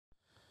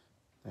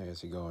Hey,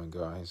 how's it going,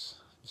 guys?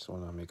 Just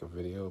want to make a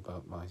video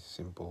about my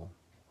simple,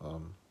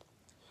 um,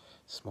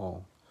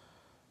 small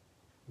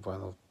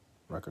vinyl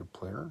record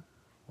player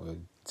with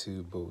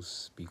two BOSE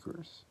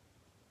speakers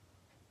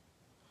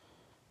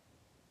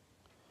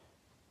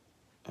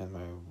and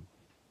my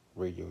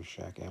Radio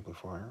Shack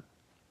amplifier.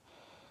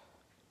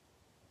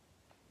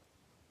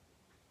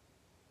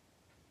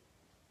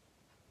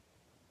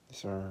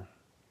 These are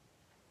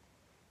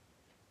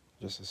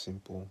just a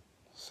simple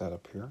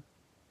setup here,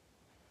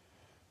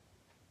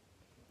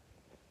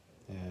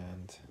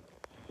 and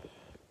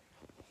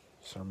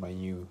these are my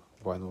new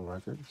vinyl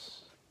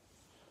records.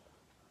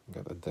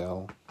 Got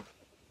Adele,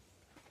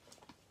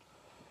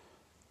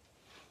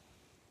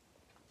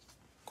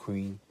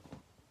 Queen,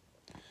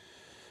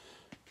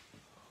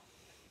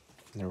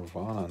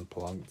 Nirvana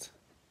Unplugged,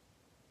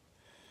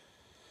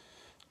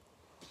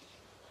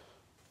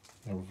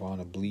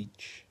 Nirvana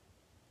Bleach,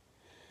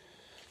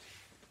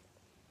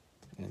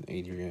 and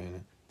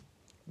Adrian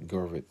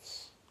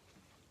Gurvitz.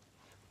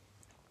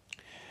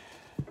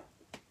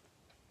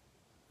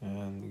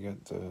 And we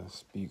got the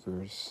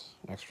speakers,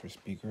 extra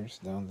speakers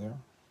down there.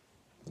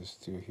 These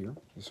two here.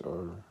 These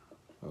are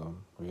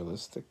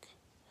realistic.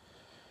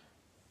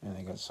 And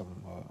I got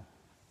some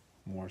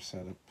more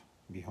setup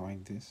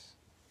behind this.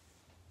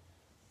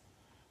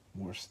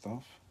 More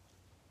stuff.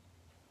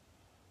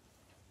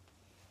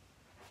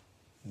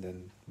 And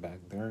then back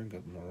there,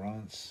 got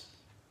Morons.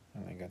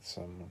 And I got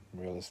some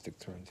realistic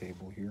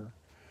turntable here.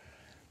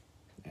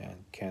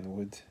 And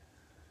Kenwood.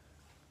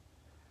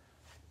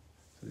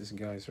 So these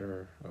guys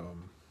are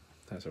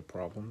has a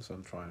problem, so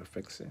I'm trying to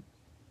fix it.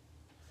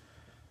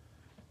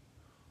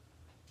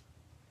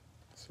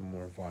 Some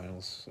more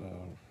vinyls,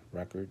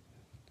 records,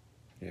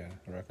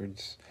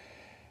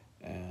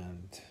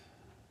 and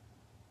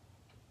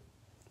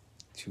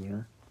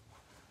tuner,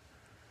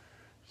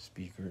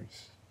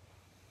 speakers.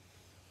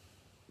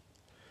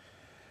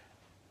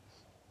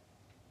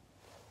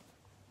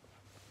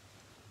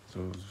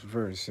 So it's a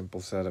very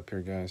simple setup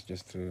here, guys,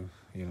 just to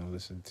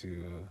listen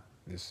to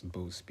this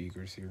Bose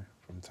speakers here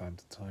from time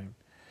to time.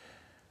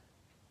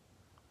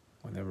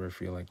 Whenever I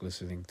feel like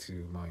listening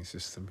to my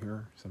system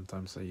here,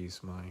 sometimes I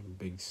use my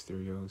big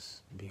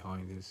stereos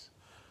behind this.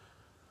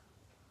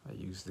 I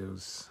use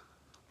those,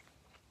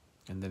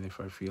 and then if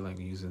I feel like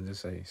using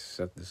this, I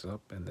set this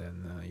up, and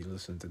then you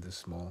listen to this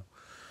small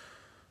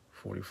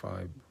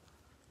 45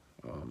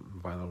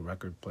 vinyl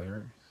record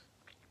player.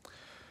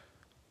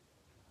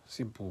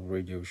 Simple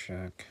Radio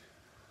Shack,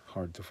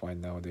 hard to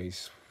find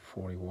nowadays,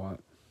 40 watt,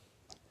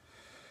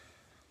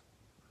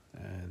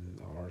 and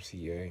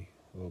RCA,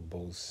 little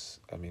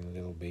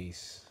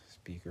bass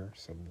speaker,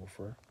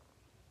 subwoofer.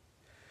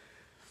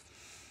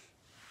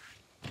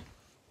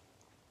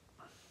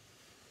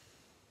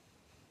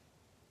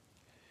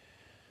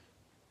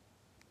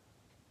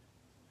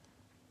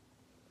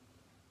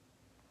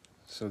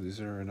 So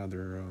these are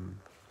another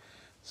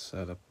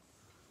setup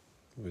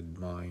with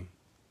my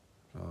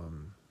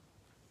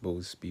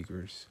BOSE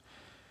speakers.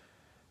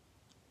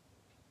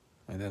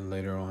 And then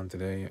later on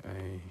today,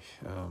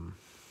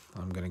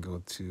 I'm gonna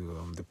go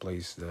to the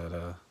place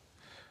that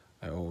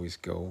I always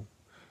go,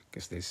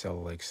 because they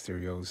sell like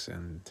stereos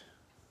and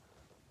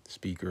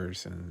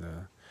speakers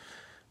and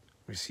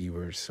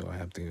receivers. So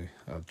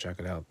I'll check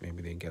it out.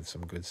 Maybe they get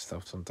some good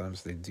stuff.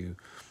 Sometimes they do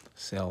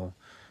sell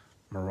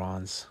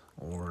Marantz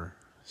or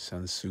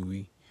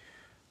Sansui,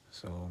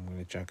 so I'm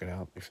gonna check it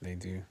out if they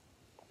do.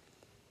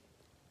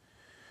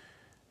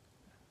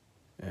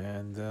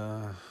 And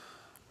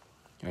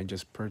I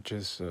just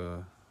purchased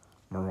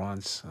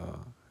Marantz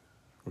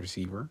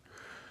receiver,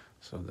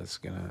 so it's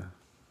gonna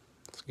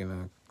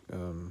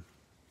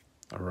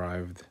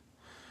arrive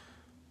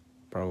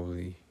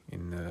probably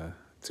in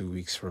 2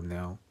 weeks from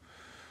now.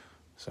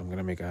 So I'm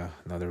gonna make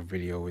another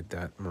video with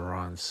that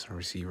Marantz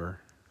receiver.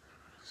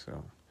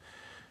 So,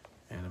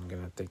 and I'm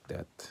gonna take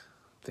that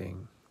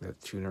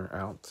tuner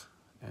out,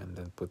 and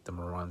then put the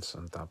Marantz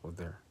on top of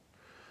there.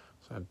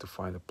 So I have to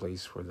find a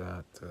place for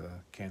that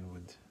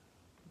Kenwood.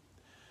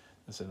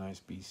 That's a nice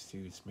piece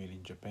too. It's made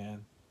in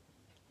Japan.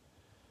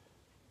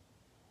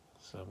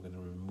 So I'm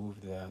gonna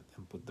remove that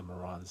and put the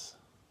Marantz.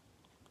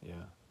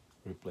 Yeah,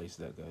 replace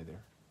that guy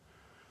there.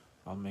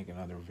 I'll make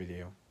another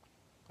video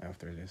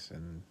after this,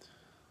 and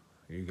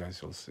you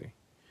guys will see.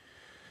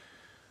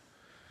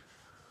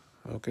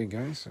 Okay,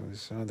 guys, so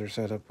this is another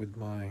setup with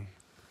my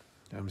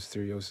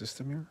stereo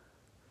system here,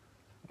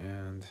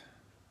 and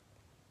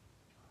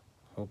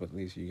hope at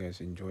least you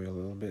guys enjoy a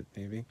little bit,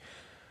 maybe.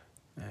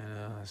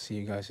 And see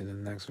you guys in the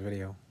next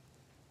video.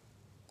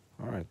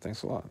 All right,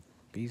 thanks a lot.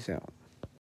 Peace out.